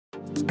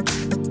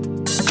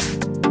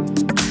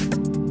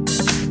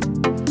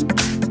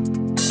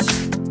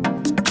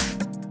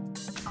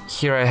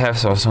Here I have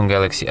Samsung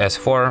Galaxy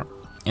S4,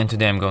 and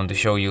today I'm going to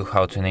show you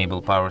how to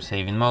enable power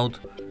saving mode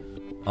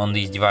on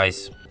this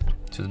device.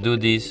 To do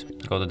this,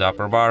 go to the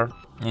upper bar,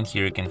 and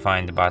here you can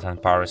find the button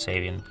power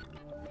saving.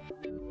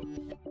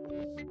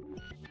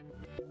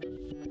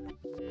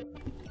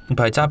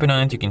 By tapping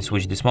on it, you can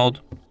switch this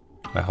mode.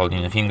 By holding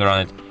your finger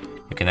on it,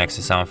 you can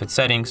access some of its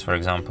settings. For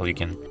example, you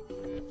can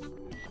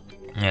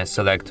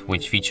select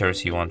which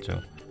features you want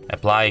to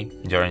apply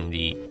during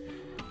the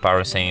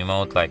power saving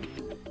mode, like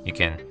you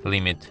can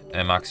limit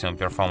a maximum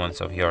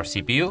performance of your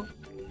CPU.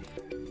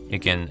 You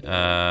can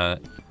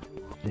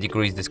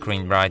decrease the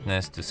screen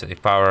brightness to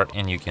save power,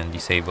 and you can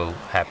disable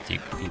haptic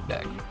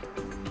feedback.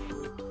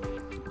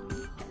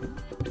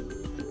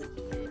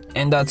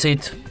 And that's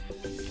it.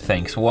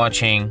 Thanks for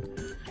watching.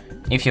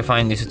 If you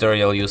find this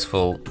tutorial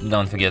useful,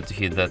 don't forget to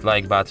hit that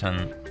like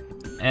button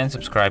and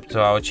subscribe to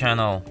our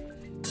channel.